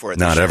have time for it.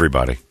 Not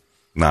everybody.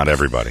 Not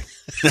everybody.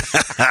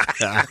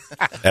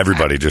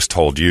 Everybody just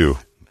told you.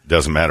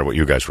 Doesn't matter what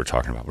you guys were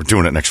talking about. We're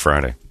doing it next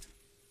Friday.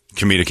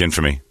 Comedic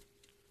infamy.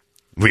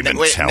 We've been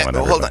telling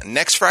everybody. Hold on.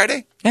 Next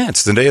Friday? Yeah,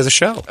 it's the day of the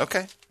show.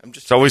 Okay.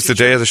 It's always the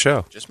day of the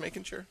show. Just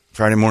making sure.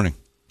 Friday morning.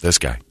 This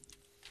guy.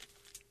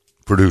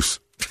 Produce.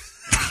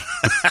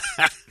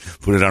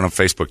 Put it out on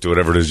Facebook. Do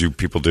whatever it is you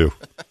people do.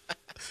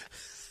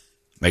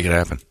 Make it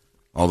happen.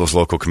 All those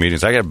local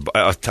comedians.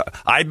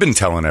 I've been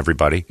telling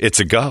everybody it's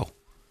a go.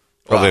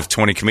 Probably have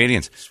 20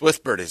 comedians.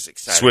 Swithbird is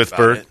excited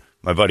Swithbird, about it.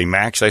 my buddy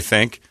Max, I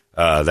think.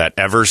 That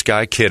Evers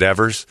guy, Kid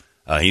Evers.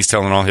 He's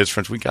telling all his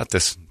friends, we got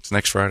this. It's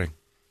next Friday.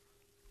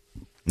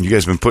 And you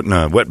guys have been putting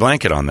a wet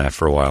blanket on that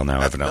for a while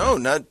now, haven't you? No,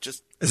 not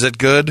just... Is it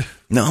good?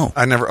 No.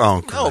 I never...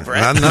 Oh, no,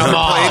 Brad. Come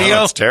on.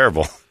 That's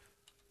terrible.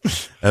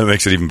 That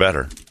makes it even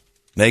better.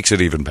 Makes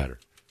it even better.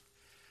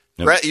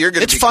 Brett, you're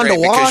going to be fun great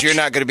to watch. because you're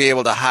not going to be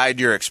able to hide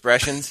your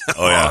expressions.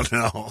 Oh, yeah.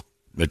 No.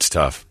 It's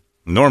tough.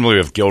 Normally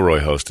we have Gilroy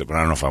host it, but I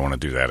don't know if I want to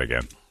do that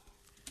again.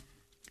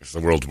 Because the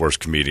world's worst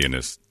comedian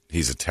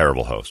he's a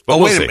terrible host.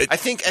 But wait a see. minute. I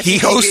think he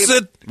hosts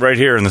it? Right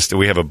here in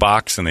we have a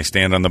box, and they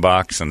stand on the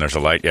box, and there's a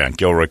light. Yeah, and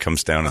Gilroy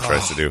comes down and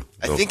tries to do.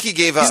 I think he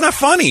gave up. He's not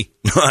funny.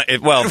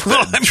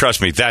 Trust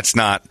me, that's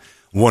not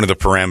one of the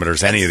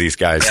parameters any of these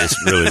guys is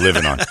really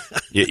living on.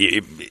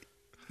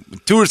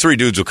 2 or 3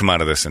 dudes will come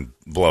out of this and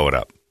blow it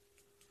up.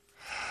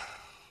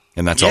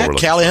 And that's all we're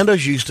looking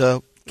Caliendo's used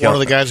to one of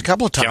the guys a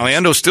couple of times.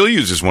 Caliendo still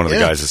uses one of the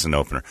guys as an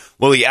opener.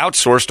 Well, he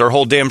outsourced our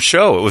whole damn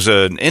show. It was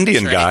an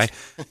Indian guy,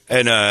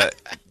 and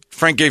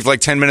Frank gave like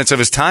 10 minutes of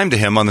his time to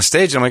him on the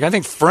stage. I'm like, I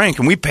think Frank,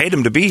 and we paid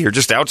him to be here,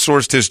 just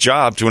outsourced his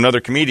job to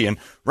another comedian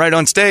right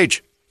on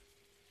stage.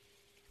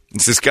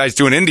 It's this guy's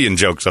doing Indian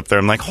jokes up there.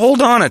 I'm like,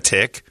 hold on a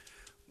tick.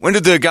 When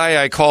did the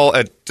guy I call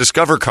at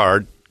Discover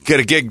Card get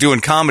a gig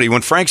doing comedy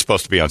when Frank's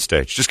supposed to be on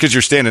stage? Just because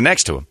you're standing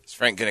next to him. Is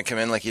Frank going to come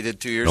in like he did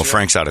 2 years ago? No,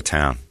 Frank's out of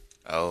town.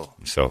 Oh.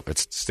 So it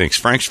stinks.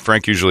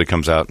 Frank usually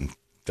comes out and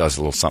does a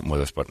little something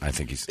with us, but I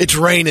think it's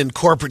raining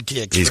corporate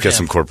gigs. He's got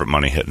some corporate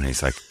money hitting.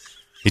 He's like,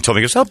 he told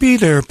me, he goes, I'll be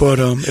there, but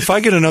if I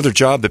get another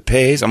job that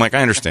pays, I'm like,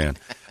 I understand.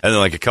 And then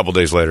like a couple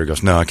days later, he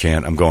goes, no, I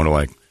can't. I'm going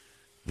to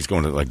he's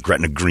going to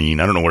Gretna Green.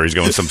 I don't know where he's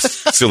going, some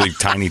silly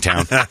tiny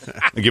town. I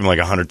give him like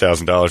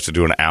 $100,000 to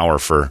do an hour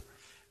for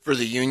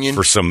the union,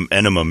 for some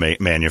enema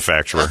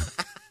manufacturer.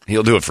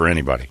 He'll do it for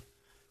anybody.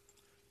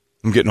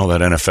 I'm getting all that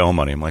NFL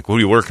money. I'm like, what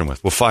are you working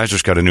with? Well,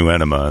 Pfizer's got a new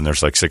enema, and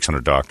there's like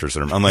 600 doctors.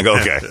 I'm like,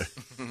 okay,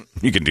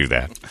 you can do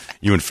that.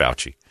 You and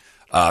Fauci.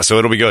 So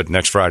it'll be good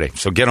next Friday.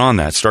 So get on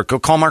that. Go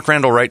call Mark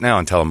Randall right now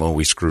and tell him,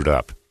 we screwed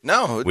up.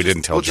 No, we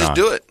didn't tell John. We'll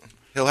just do it.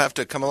 He'll have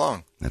to come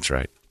along. That's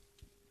right.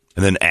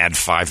 And then add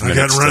 5 minutes.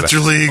 I got Rent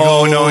Your League.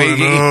 Oh,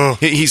 no.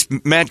 He's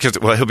mad because,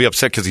 he'll be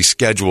upset because he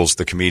schedules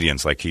the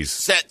comedians like he's...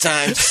 Set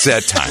times.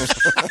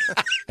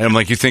 And I'm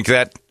like, you think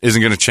that isn't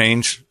going to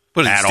change?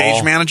 What, at stage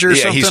all? manager or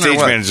something? He stage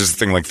manages the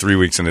thing like 3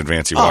 weeks in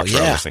advance. He walks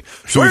around this thing.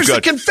 So Where's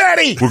the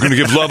confetti? We're going to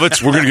give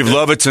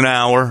Lovitz an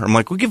hour. I'm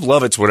like, we'll give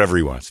Lovitz whatever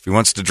he wants. If he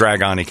wants to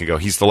drag on, he can go.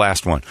 He's the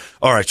last one.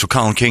 All right, so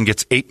Colin King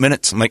gets 8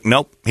 minutes. I'm like,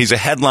 nope. He's a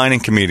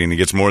headlining comedian. He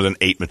gets more than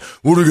 8 minutes.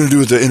 What are we going to do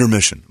with the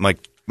intermission? I'm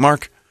like,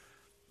 Mark,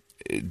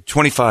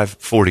 25,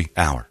 40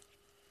 hour.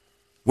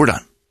 We're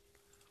done.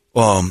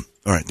 All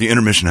right, the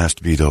intermission has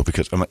to be, though,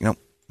 because I'm like, no,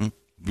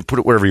 you put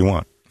it wherever you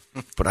want.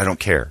 But I don't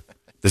care.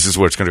 This is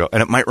where it's going to go.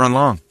 And it might run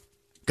long.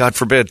 God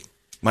forbid.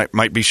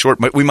 Might be short.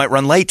 We might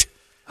run late.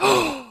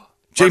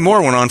 Jay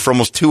Moore went on for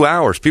almost 2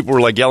 hours. People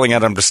were like yelling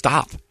at him to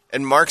stop.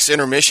 And Mark's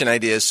intermission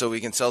idea is so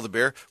we can sell the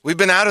beer. We've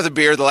been out of the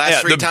beer the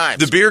last 3 times.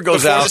 The beer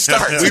goes out.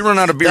 We run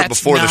out of beer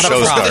before the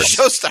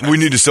show starts. We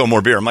need to sell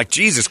more beer. I'm like,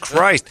 Jesus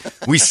Christ.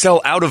 We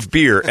sell out of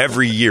beer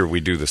every year we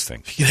do this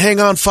thing. You can hang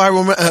on,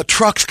 5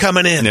 trucks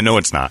coming in. No,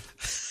 it's not.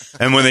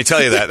 And when they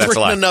tell you that, that's a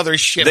lie. Another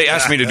shit. They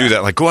asked me to do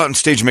that. Like, go out on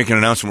stage and make an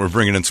announcement. We're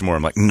bringing in some more.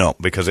 I'm like, no,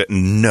 because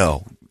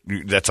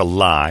that's a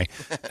lie.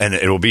 And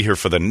it will be here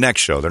for the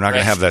next show. They're not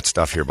going to have that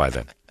stuff here by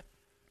then.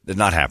 It's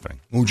not happening.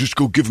 Well, just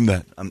go give them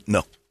that.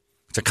 No.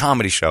 It's a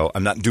comedy show.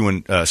 I'm not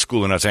doing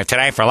school and saying,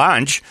 today for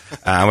lunch,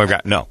 we've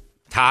got,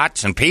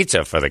 tots and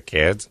pizza for the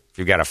kids. If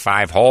you got a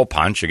 5-hole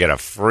punch, you get a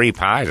free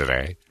pie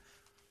today.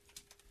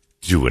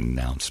 Do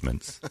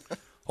announcements.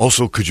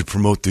 Also, could you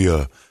promote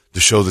the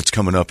show that's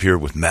coming up here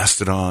with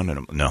Mastodon?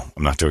 And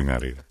I'm not doing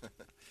that either.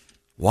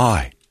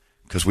 Why?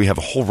 Because we have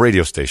a whole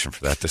radio station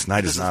for that. This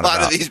night is not about.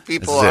 A lot of these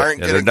people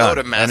aren't going to go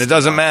to Mastodon. And it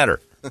doesn't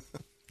matter.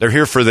 They're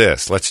here for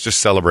this. Let's just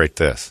celebrate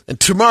this. And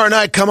tomorrow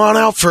night, come on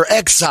out for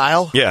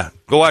Exile. Yeah.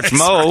 Go watch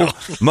Mo.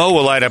 Mo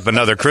will light up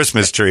another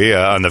Christmas tree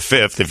on the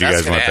 5th if you guys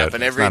want that. That's going to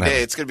happen every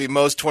day. It's going to be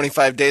Mo's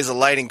 25 days of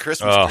lighting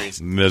Christmas trees.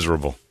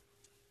 Miserable.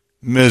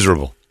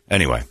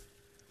 Anyway,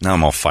 now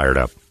I'm all fired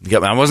up.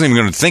 I wasn't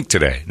even going to think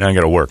today. Now I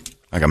got to work.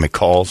 I got to make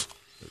calls.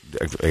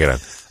 I got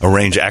to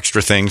arrange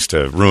extra things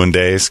to ruin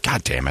days.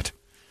 God damn it.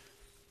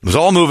 It was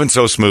all moving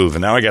so smooth,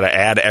 and now I got to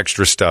add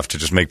extra stuff to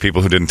just make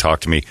people who didn't talk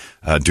to me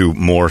do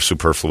more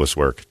superfluous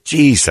work.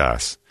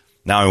 Jesus.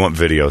 Now I want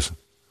videos.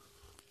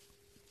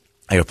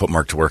 I got to put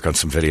Mark to work on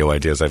some video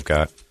ideas I've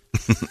got.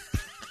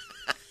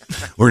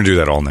 We're going to do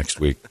that all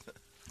next week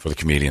for the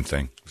comedian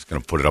thing. Just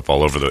going to put it up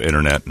all over the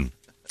internet, and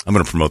I'm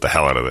going to promote the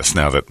hell out of this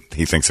now that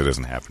he thinks it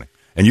isn't happening.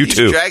 And you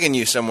too. He's dragging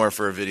you somewhere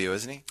for a video,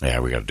 isn't he? Yeah,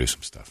 we got to do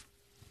some stuff.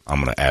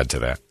 I'm going to add to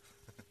that.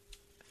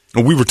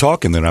 Well, we were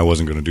talking that I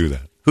wasn't going to do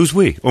that. Who's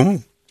we?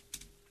 Oh,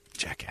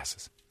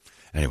 jackasses.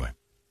 Anyway,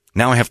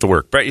 now I have to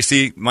work. Brett, you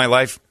see my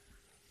life?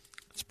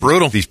 It's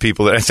brutal. These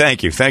people.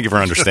 Thank you for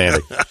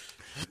understanding.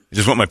 I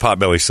just want my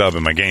Potbelly sub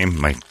and my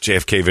game, my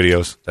JFK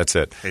videos. That's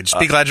it. Hey, just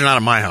be glad you're not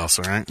at my house,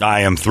 all right?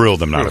 I am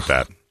thrilled I'm not at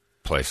that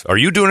place. Are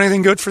you doing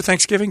anything good for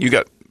Thanksgiving? You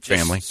got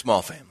family? Just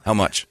small family. How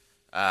much?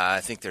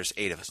 I think there's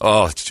 8 of us.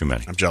 Oh, it's too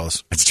many. I'm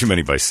jealous. It's too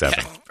many by 7.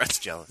 Yeah, Brett's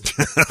jealous.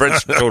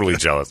 Brett's totally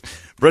jealous.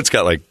 Brett's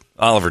got like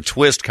Oliver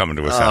Twist coming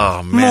to his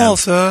house. Oh, man. More,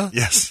 sir.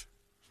 Yes.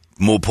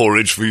 More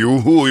porridge for you.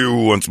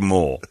 Who wants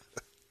more?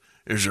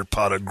 Here's your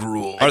pot of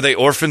gruel. Are they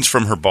orphans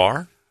from her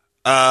bar?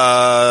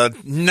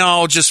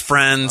 No, just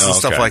friends and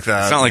stuff like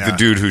that. It's not like the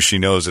dude who she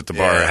knows at the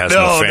bar has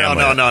no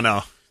family.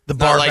 No. The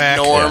bar like back.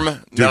 Norm.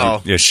 Yeah.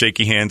 Dude, No.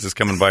 Shaky Hands is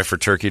coming by for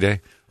Turkey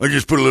Day. I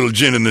just put a little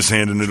gin in this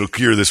hand and it'll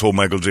cure this whole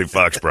Michael J.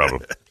 Fox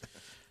problem.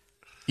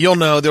 You'll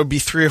know there'll be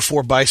 3 or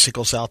 4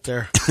 bicycles out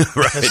there.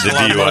 Right, the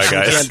DUI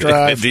guys. The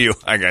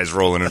DUI guys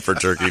rolling in for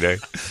Turkey Day.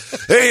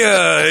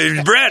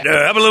 Hey, Brett,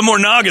 have a little more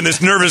noggin.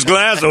 This nervous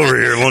glass over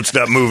here won't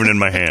stop moving in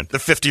my hand. The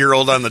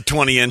 50-year-old on the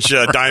 20-inch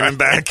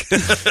Diamondback.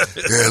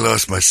 Yeah, I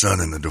lost my son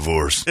in the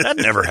divorce. That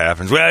never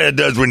happens. Well, it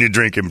does when you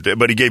drink him,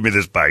 but he gave me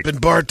this bike. Been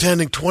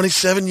bartending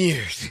 27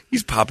 years.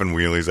 He's popping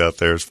wheelies out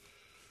there.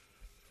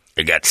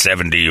 I got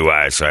 7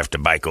 DUIs, so I have to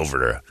bike over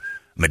to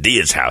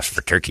Medea's house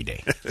for Turkey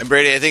Day. And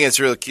Brady, I think it's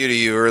real cute of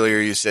you. Earlier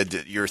you said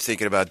that you were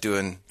thinking about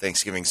doing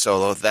Thanksgiving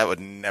solo. That would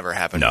never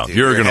happen. No, with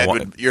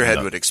you. your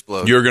head would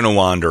explode. You're going to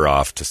wander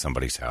off to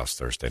somebody's house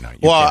Thursday night.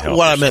 Well,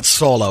 what I meant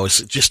solo is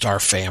just our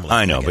family.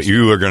 I know, but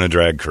you are going to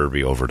drag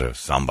Kirby over to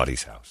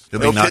somebody's house. He'll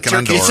be knocking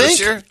on doors. You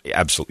think?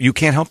 Absolutely. You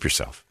can't help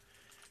yourself.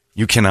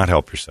 You cannot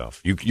help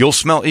yourself. You'll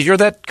smell. You're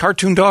that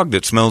cartoon dog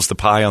that smells the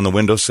pie on the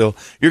windowsill.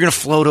 You're going to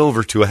float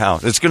over to a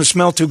house. It's going to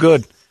smell too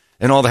good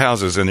in all the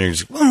houses, and you're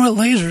just, wonder what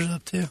Laser's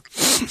up to.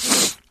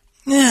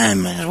 Yeah, I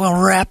might as well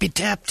rappy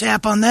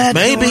tap on that.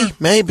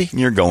 Maybe.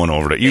 You're going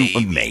over to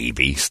you.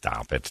 Maybe.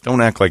 Stop it.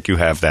 Don't act like you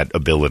have that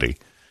ability.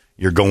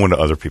 You're going to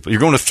other people. You're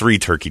going to 3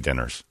 turkey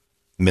dinners.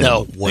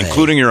 Minimum. No way.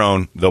 Including your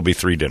own, there'll be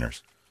 3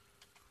 dinners.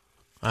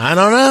 I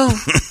don't know.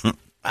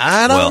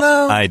 I don't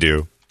know. I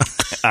do.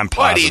 I'm positive.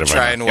 Why do you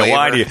try and waver?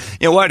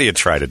 Why do you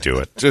try to do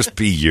it? Just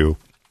be you.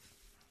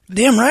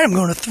 Damn right I'm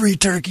going to 3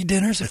 turkey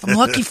dinners. If I'm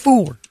lucky,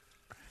 4.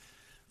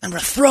 I'm going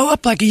to throw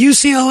up like a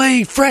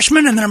UCLA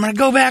freshman, and then I'm going to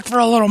go back for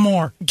a little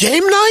more.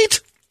 Game night?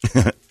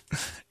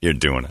 You're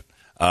doing it.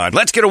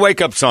 Let's get a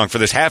wake-up song for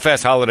this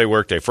half-ass holiday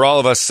workday. For all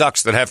of us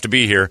sucks that have to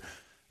be here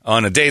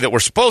on a day that we're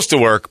supposed to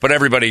work, but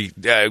everybody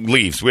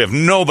leaves. We have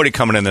nobody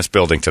coming in this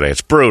building today.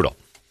 It's brutal.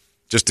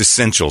 Just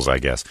essentials, I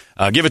guess.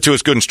 Give it to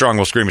us good and strong.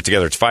 We'll scream it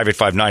together. It's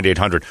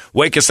 585-9800.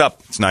 Wake us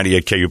up. It's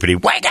 98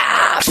 KUPD. Wake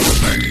up!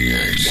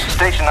 98.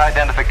 Station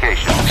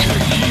identification.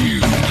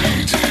 KUPD.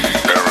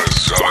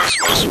 Arizona's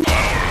most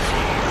powerful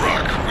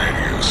rock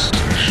radio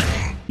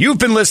station. You've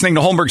been listening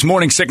to Holmberg's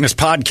Morning Sickness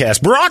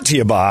Podcast, brought to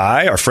you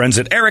by our friends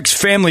at Eric's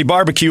Family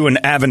Barbecue in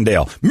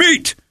Avondale.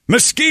 Meet,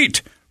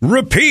 mesquite,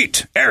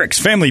 repeat.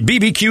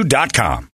 Eric'sFamilyBBQ.com.